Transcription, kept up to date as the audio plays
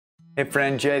Hey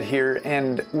friend, Jed here,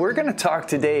 and we're going to talk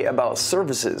today about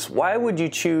surfaces. Why would you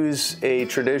choose a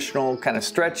traditional kind of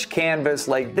stretch canvas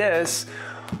like this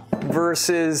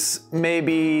versus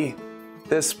maybe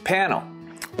this panel?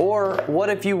 Or what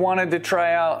if you wanted to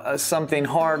try out something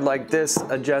hard like this,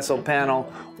 a gesso panel?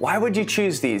 Why would you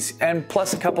choose these? And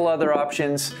plus a couple other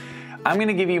options. I'm going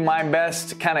to give you my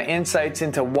best kind of insights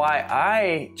into why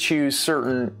I choose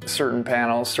certain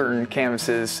panels, certain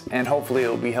canvases, and hopefully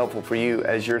it'll be helpful for you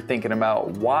as you're thinking about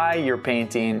why you're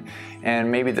painting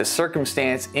and maybe the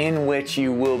circumstance in which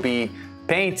you will be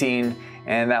painting,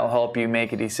 and that will help you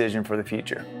make a decision for the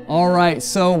future. All right,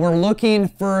 so we're looking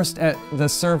first at the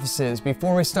surfaces.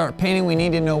 Before we start painting, we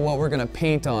need to know what we're going to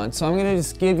paint on. So I'm going to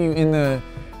just give you in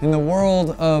the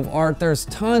world of art, there's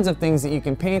tons of things that you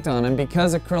can paint on, and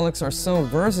because acrylics are so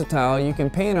versatile, you can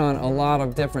paint on a lot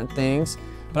of different things.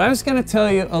 But I'm just going to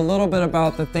tell you a little bit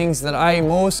about the things that I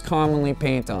most commonly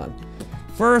paint on.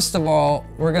 First of all,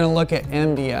 we're going to look at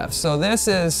MDF. So this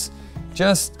is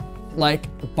just like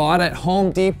bought at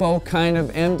Home Depot kind of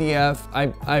MDF.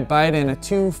 I buy it in a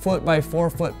 2 foot by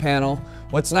 4 foot panel.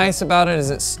 What's nice about it is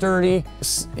it's sturdy.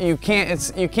 You can't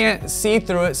see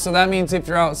through it, so that means if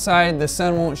you're outside, the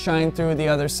sun won't shine through the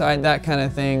other side, that kind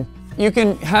of thing. You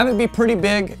can have it be pretty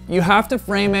big. You have to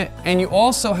frame it, and you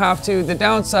also have to, the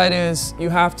downside is you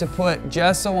have to put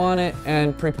gesso on it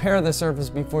and prepare the surface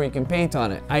before you can paint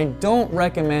on it. I don't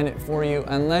recommend it for you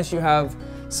unless you have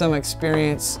some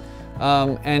experience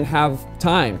and have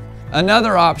time.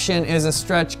 Another option is a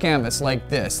stretch canvas like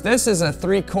this. This is a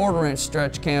 3/4 inch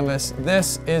stretch canvas.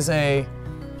 This is a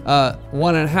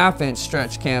 1.5 inch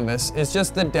stretch canvas. It's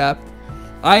just the depth.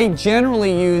 I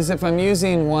generally use, if I'm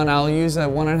using one, I'll use a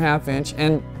 1.5 inch.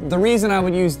 And the reason I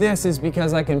would use this is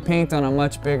because I can paint on a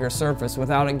much bigger surface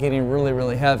without it getting really,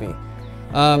 really heavy.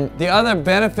 The other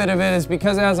benefit of it is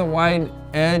because it has a wide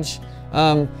edge,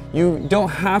 you don't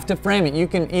have to frame it. You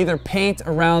can either paint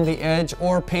around the edge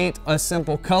or paint a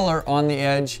simple color on the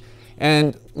edge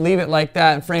and leave it like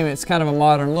that and frame it. It's kind of a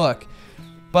modern look.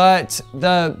 But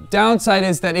the downside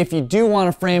is that if you do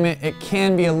want to frame it, it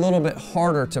can be a little bit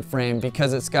harder to frame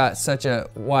because it's got such a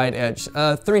wide edge.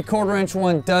 A 3/4 inch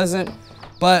one doesn't,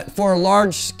 but for a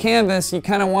large canvas, you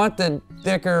kind of want the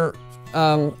thicker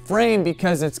frame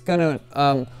because it's going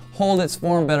to hold its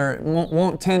form better. It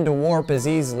won't tend to warp as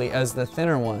easily as the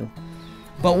thinner one.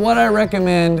 But what I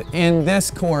recommend in this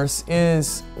course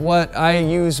is what I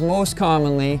use most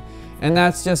commonly, and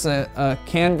that's just a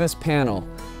canvas panel.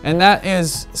 And that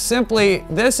is simply,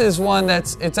 this is one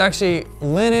it's actually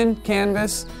linen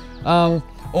canvas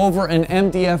over an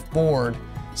MDF board.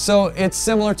 So it's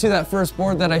similar to that first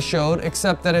board that I showed,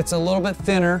 except that it's a little bit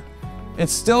thinner.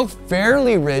 It's still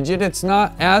fairly rigid. It's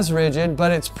not as rigid,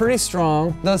 but it's pretty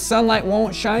strong. The sunlight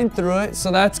won't shine through it,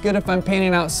 so that's good if I'm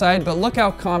painting outside, but look how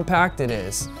compact it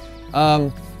is.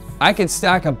 I could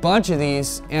stack a bunch of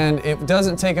these and it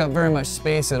doesn't take up very much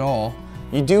space at all.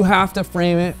 You do have to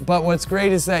frame it, but what's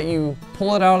great is that you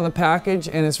pull it out of the package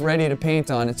and it's ready to paint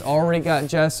on. It's already got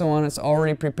gesso on, it's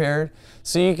already prepared,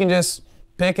 so you can just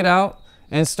pick it out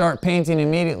and start painting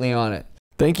immediately on it.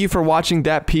 Thank you for watching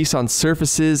that piece on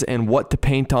surfaces and what to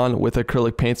paint on with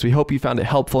acrylic paints. We hope you found it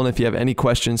helpful, and if you have any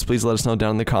questions, please let us know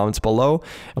down in the comments below,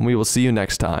 and we will see you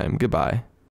next time. Goodbye.